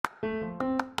Good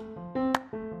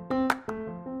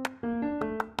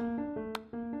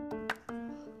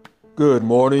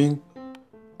morning,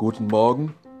 guten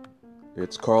Morgen.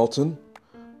 It's Carlton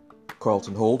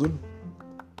Holden,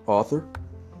 author.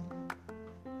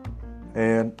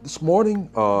 And this morning,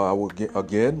 I would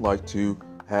again like to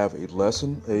have a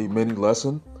mini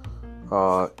lesson,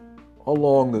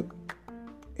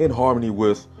 in harmony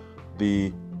with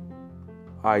the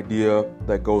idea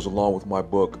that goes along with my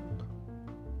book,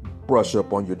 Brush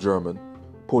Up on Your German,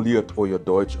 Poliert euer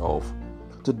Deutsch auf.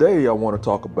 Today, I want to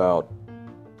talk about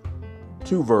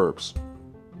two verbs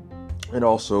and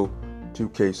also two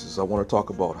cases. I want to talk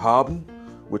about haben,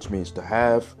 which means to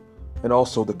have, and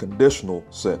also the conditional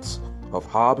sense of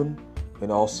haben,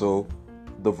 and also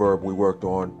the verb we worked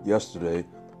on yesterday,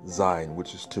 sein,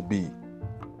 which is to be.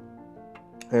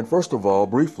 And first of all,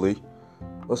 briefly,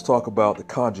 let's talk about the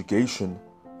conjugation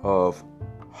of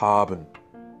haben.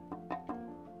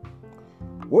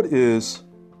 What is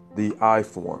the I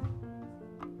form?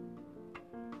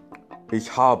 Ich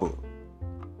habe.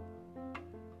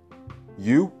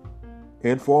 You,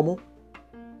 informal.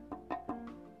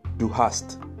 Du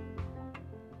hast.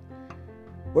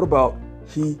 What about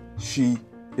he, she,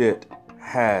 it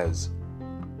has?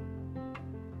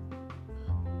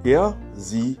 Er,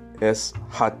 sie, es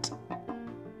hat.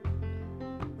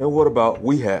 And what about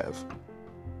we have?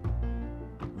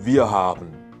 Wir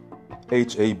haben.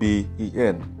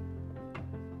 Haben.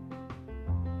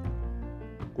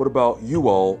 What about you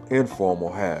all,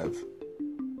 informal, have?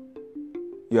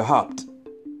 Ihr habt.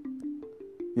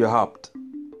 Ihr habt.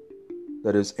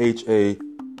 That is Habt.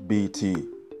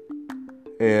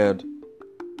 And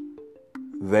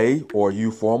they, or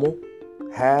you formal,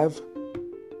 have.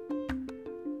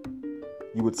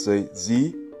 You would say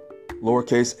sie,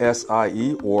 lowercase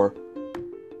s-i-e, or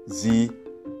sie,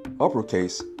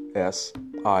 uppercase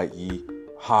s-i-e,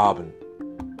 haben.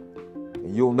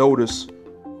 And you'll notice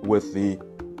with the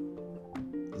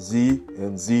sie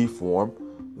and z form,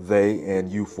 they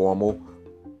and you formal,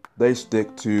 they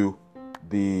stick to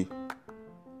the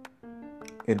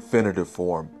infinitive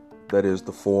form. That is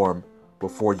the form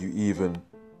before you even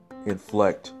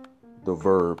inflect the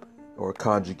verb or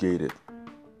conjugate it.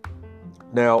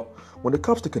 Now, when it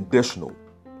comes to conditional,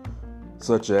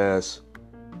 such as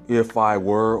if I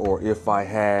were or if I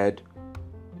had,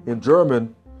 in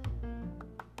German,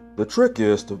 the trick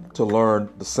is to learn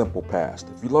the simple past.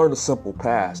 If you learn the simple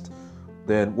past,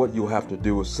 then what you'll have to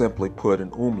do is simply put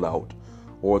an umlaut,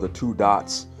 or the two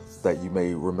dots that you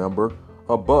may remember,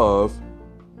 above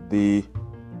the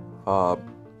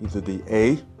either the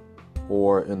A,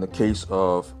 or in the case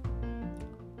of,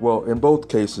 well, in both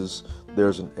cases,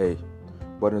 there's an A.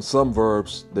 But in some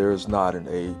verbs, there's not an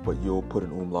A, but you'll put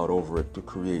an umlaut over it to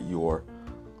create your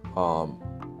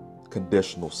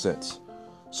conditional sense.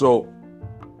 So,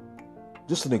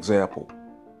 just an example.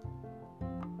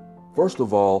 First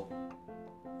of all,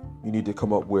 you need to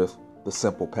come up with the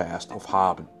simple past of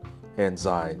haben and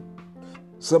sein.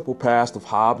 Simple past of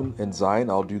haben and sein,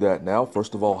 I'll do that now.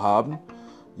 First of all, haben,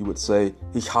 you would say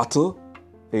ich hatte,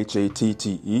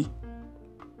 H-A-T-T-E.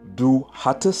 Du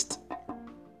hattest,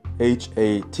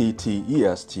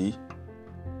 H-A-T-T-E-S-T.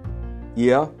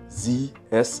 Er, sie,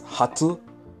 es hatte,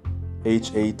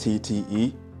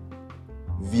 H-A-T-T-E.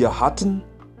 Wir hatten,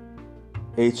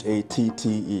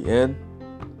 H-A-T-T-E-N.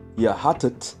 Ihr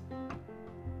hattet,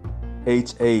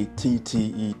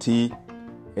 H-A-T-T-E-T.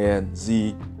 And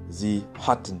sie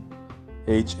hatten,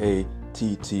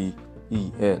 H-A-T-T-E-N.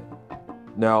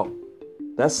 Now,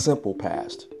 that's simple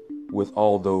past with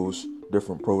all those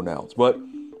different pronouns. But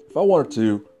if I wanted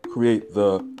to create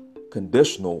the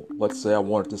conditional, let's say I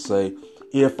wanted to say,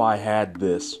 if I had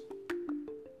this,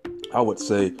 I would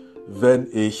say, wenn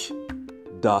ich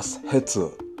das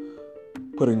hätte,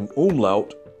 putting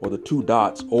umlaut, or the two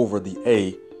dots, over the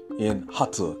A in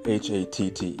hatte,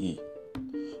 H-A-T-T-E.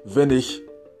 Wenn ich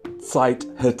Zeit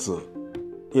hätte,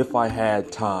 if I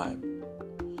had time.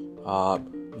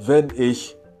 Wenn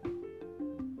ich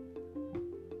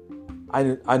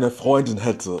eine Freundin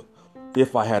hätte,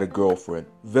 if I had a girlfriend.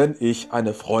 Wenn ich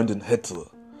eine Freundin hätte.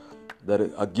 That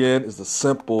again is the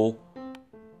simple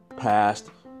past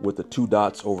with the two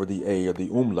dots over the A, or the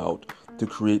umlaut, to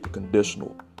create the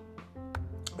conditional.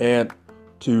 And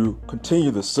to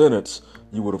continue the sentence,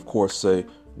 you would of course say,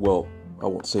 well, I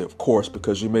won't say of course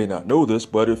because you may not know this,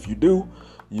 but if you do,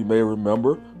 you may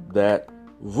remember that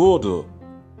wurde,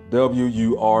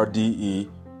 W-U-R-D-E,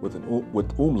 with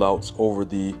umlauts over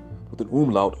the, with an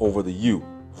umlaut over the U,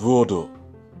 würde.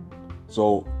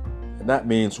 So, and that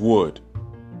means would,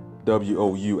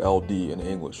 W-O-U-L-D in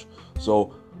English.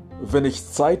 So, wenn ich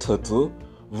Zeit hätte,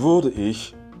 würde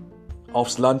ich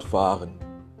aufs Land fahren.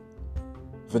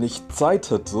 Wenn ich Zeit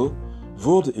hätte,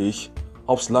 würde ich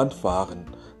aufs Land fahren.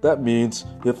 That means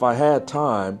if I had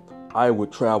time, I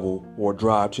would travel or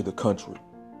drive to the country.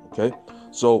 Okay?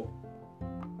 So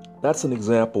that's an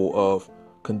example of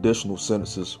conditional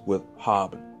sentences with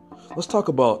haben. Let's talk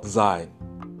about sein,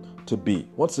 to be.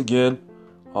 Once again,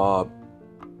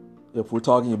 if we're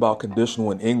talking about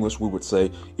conditional in English, we would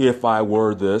say, if I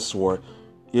were this, or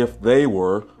if they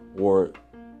were, or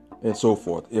and so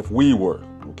forth, if we were,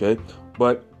 okay?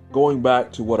 But going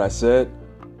back to what I said,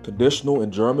 conditional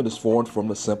in German is formed from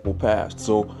the simple past.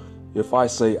 So if I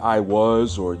say I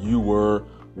was, or you were,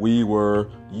 we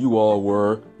were, you all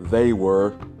were, they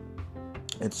were,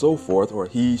 and so forth, or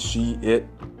he, she, it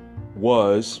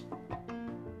was,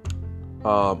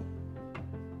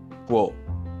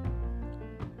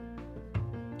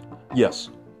 yes,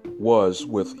 was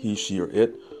with he, she, or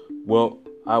it. Well,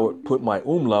 I would put my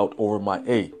umlaut over my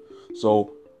a.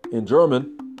 So in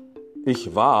German, ich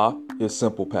war is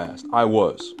simple past. I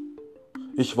was.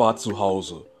 Ich war zu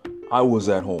Hause. I was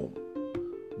at home.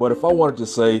 But if I wanted to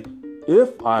say,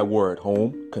 if I were at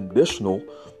home, conditional,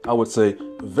 I would say,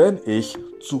 wenn ich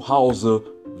zu Hause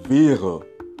wäre.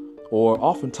 Or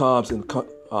oftentimes in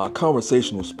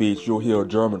conversational speech, you'll hear a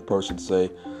German person say,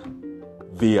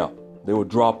 wir. They will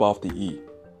drop off the E.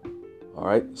 All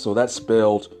right, so that's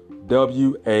spelled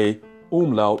W-A,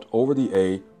 umlaut over the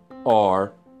A,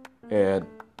 R, and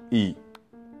E.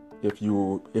 If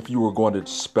you were going to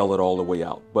spell it all the way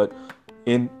out. But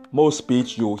in most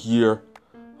speech, you'll hear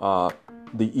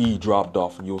the E dropped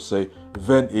off, and you'll say,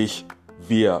 wenn ich,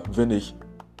 wir, wenn ich.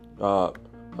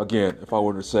 Again, if I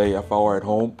were to say, if I were at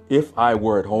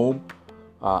home,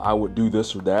 I would do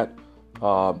this or that.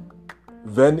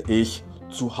 Wenn ich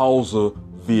zu Hause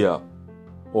wäre,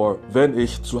 or wenn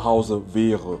ich zu Hause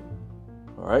wäre.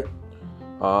 All right.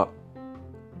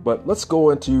 But let's go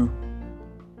into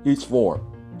each form,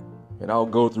 and I'll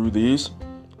go through these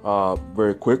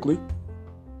very quickly.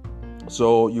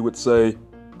 So you would say,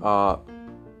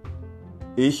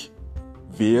 ich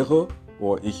wäre,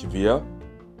 or ich wär.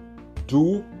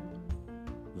 Du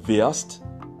wärst.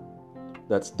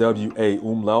 That's W-A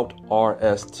umlaut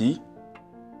R-S-T.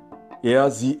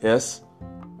 Sie, es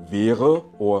wäre,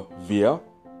 or wär.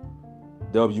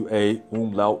 W-A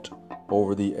umlaut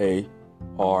over the A,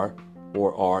 R,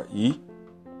 or R-E.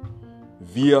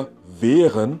 Wir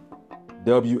wären,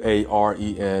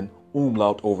 W-A-R-E-N,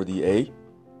 umlaut over the A.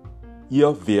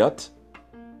 Ihr wärt,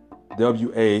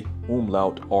 W-A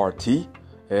umlaut R-T.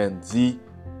 And sie,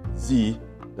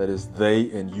 that is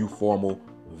they, and you formal,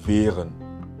 wären.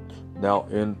 Now,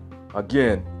 in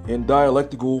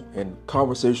dialectical and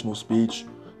conversational speech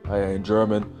in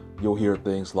German, you'll hear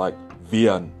things like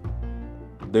wären.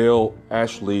 They'll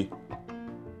actually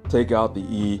take out the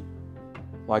E,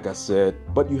 like I said,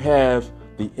 but you have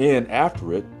the N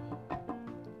after it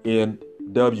in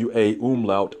W-A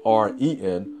umlaut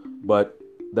R-E-N, but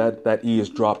that E is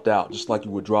dropped out, just like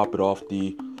you would drop it off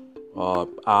the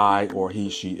I or he,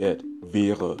 she, it.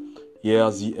 Wäre.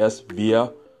 Sie, es,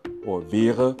 wir, or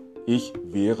wäre, ich,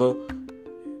 wäre,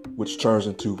 which turns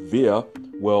into wir.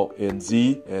 Well, in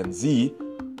sie and sie,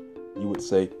 you would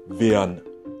say wären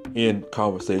in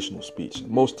conversational speech.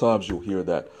 Most times you'll hear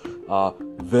that.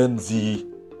 Wenn sie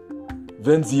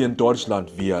in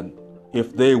Deutschland wären,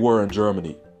 if they were in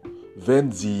Germany.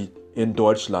 Wenn sie in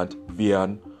Deutschland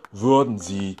wären, würden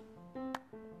sie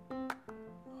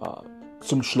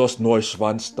zum Schloss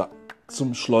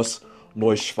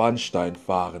Neuschwanstein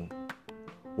fahren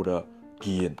oder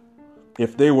gehen.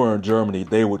 If they were in Germany,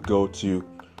 they would go to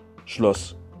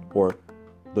Schloss or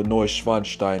the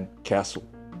Neuschwanstein Castle.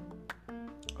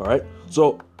 All right,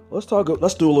 so let's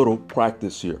do a little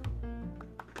practice here.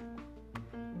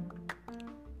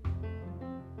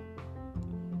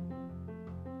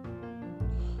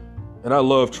 And I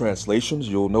love translations.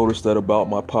 You'll notice that about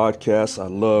my podcast. I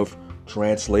love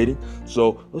translating.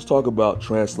 So let's talk about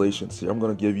translations here. I'm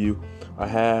going to give you, I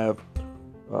have,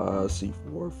 4,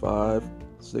 5,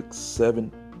 6,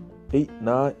 7, 8,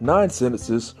 9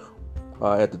 sentences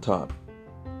at the time.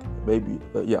 Maybe,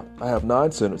 I have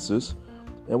 9 sentences.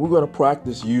 And we're going to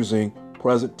practice using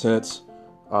present tense,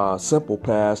 simple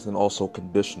past, and also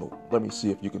conditional. Let me see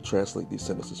if you can translate these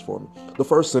sentences for me. The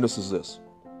first sentence is this.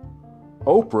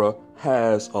 Oprah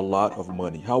has a lot of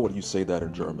money. How would you say that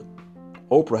in German?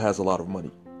 Oprah has a lot of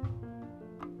money.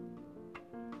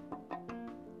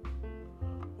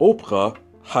 Oprah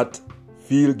hat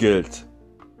viel Geld.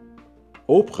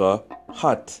 Oprah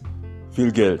hat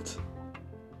viel Geld.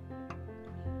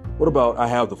 What about I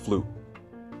have the flu?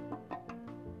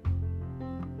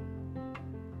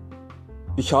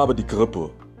 Ich habe die Grippe.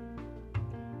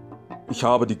 Ich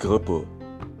habe die Grippe.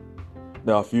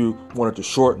 Now, if you wanted to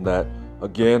shorten that,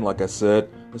 again, like I said,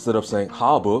 instead of saying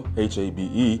habe,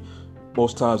 H-A-B-E,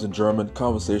 most times in German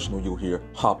conversational you'll hear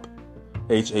hab,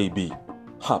 H-A-B,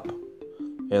 hab.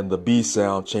 And the B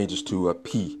sound changes to a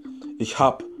P. Ich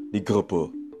hab die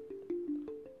Grippe.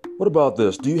 What about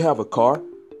this? Do you have a car?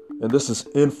 And this is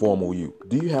informal you.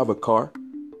 Do you have a car?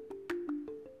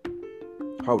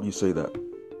 How would you say that?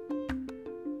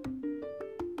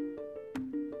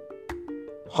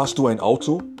 Hast du ein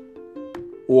Auto?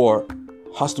 Or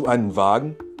hast du einen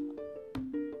Wagen?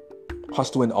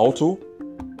 Hast du ein Auto?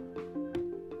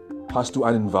 Hast du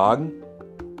einen Wagen?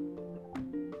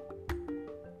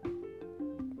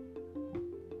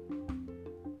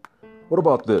 What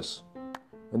about this?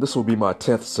 And this will be my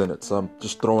 10th sentence. I'm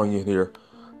just throwing in here.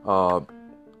 I'm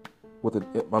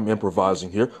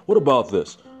improvising here. What about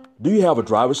this? Do you have a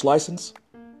driver's license?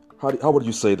 How would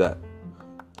you say that?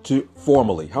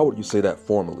 Formally. How would you say that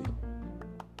formally?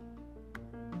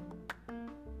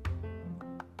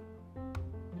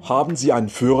 Haben Sie einen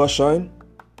Führerschein?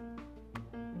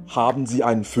 Haben Sie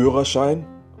einen Führerschein?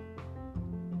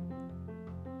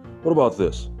 What about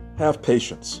this? Have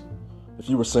patience. If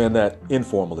you were saying that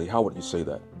informally, how would you say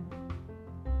that?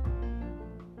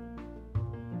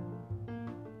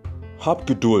 Hab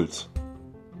Geduld.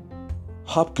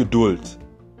 Hab Geduld.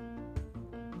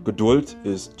 Geduld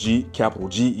is capital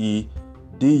G-E-D-U-L-D.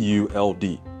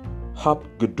 Hab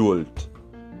Geduld.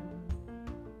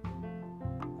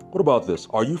 What about this?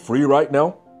 Are you free right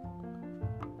now?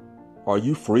 Are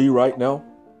you free right now?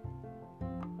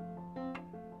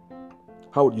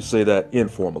 How would you say that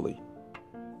informally?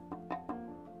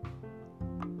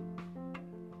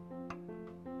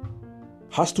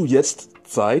 Hast du jetzt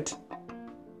Zeit?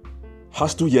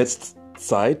 Hast du jetzt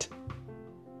Zeit?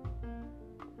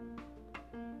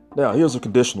 Now, here's a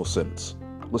conditional sentence.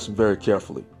 Listen very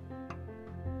carefully.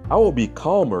 I will be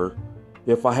calmer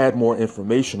if I had more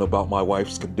information about my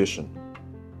wife's condition.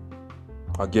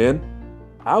 Again,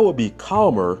 I would be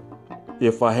calmer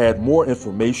if I had more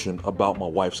information about my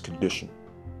wife's condition.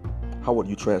 How would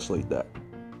you translate that?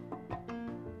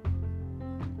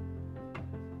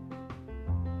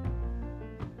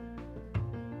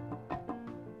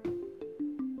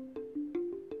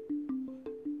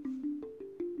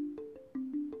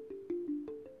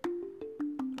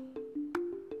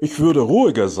 Ich würde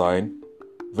ruhiger sein,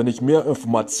 wenn ich mehr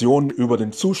Informationen über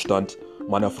den Zustand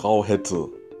meiner Frau hätte.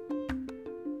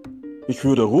 Ich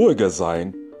würde ruhiger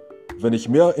sein, wenn ich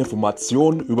mehr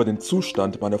Informationen über den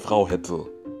Zustand meiner Frau hätte.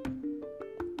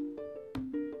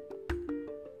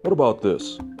 What about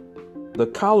this? The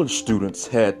college students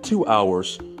had 2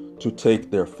 hours to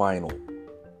take their final.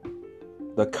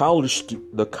 The college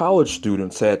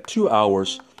students had 2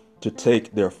 hours to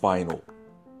take their final.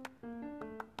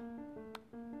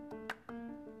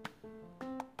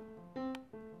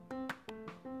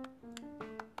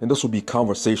 And this will be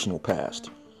conversational past,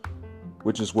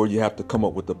 which is where you have to come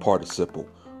up with the participle,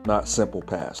 not simple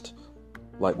past,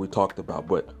 like we talked about,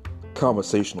 but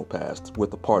conversational past with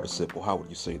the participle. How would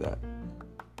you say that?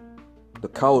 The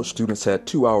college students had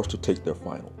 2 hours to take their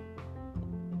final.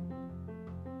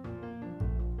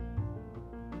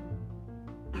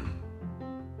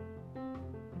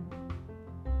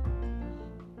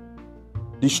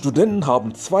 Die Studenten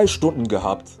haben 2 Stunden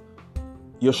gehabt,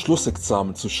 ihr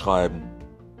Schlussexamen zu schreiben.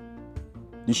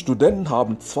 Die Studenten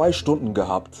haben 2 Stunden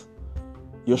gehabt,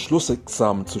 ihr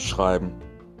Schlussexamen zu schreiben.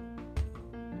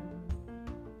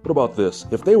 What about this?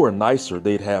 If they were nicer,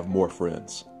 they'd have more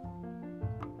friends.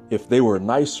 If they were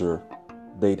nicer,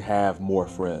 they'd have more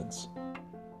friends.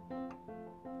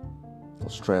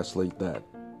 Let's translate that.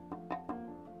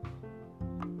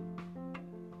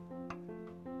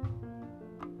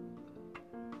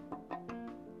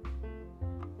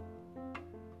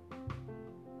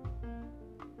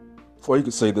 Or you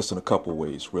could say this in a couple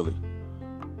ways, really.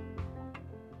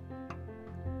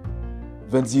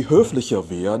 Wenn sie höflicher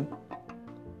wären,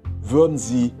 würden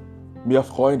sie mehr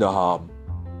Freunde haben.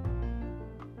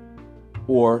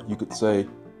 Or you could say,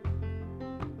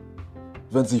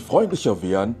 wenn sie freundlicher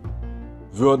wären,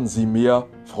 würden sie mehr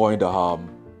Freunde haben.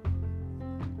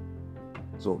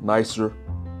 So nicer,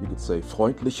 you could say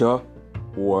freundlicher,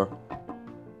 or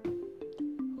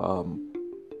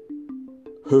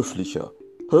höflicher.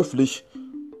 Höflich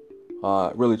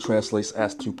really translates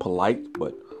as to polite,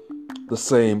 but the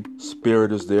same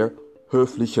spirit is there.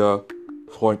 Höflicher,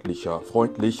 freundlicher.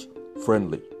 Freundlich,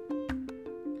 friendly.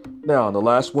 Now, on the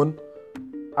last one,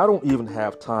 I don't even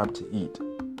have time to eat.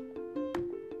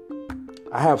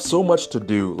 I have so much to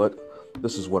do.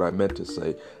 This is what I meant to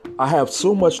say. I have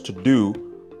so much to do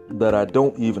that I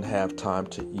don't even have time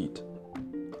to eat.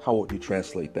 How would you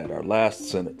translate that? Our last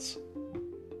sentence.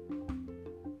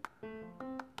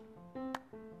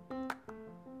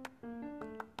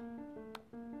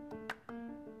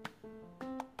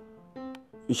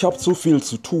 Ich habe so viel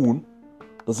zu tun,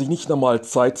 dass ich nicht einmal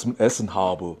Zeit zum Essen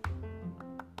habe.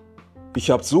 Ich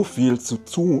habe so viel zu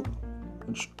tun.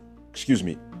 Excuse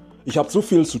me. Ich habe so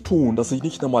viel zu tun, dass ich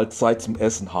nicht einmal Zeit zum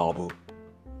Essen habe.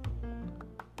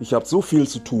 Ich habe so viel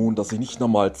zu tun, dass ich nicht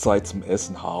einmal Zeit zum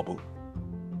Essen habe.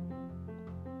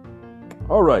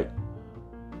 All right.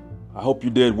 I hope you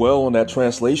did well on that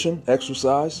translation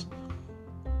exercise.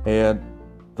 And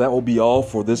that will be all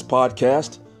for this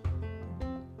podcast.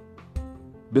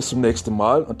 Bis zum nächsten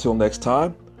Mal. Until next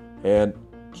time. And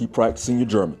keep practicing your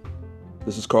German.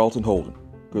 This is Carlton Holden.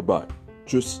 Goodbye.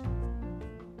 Tschüss.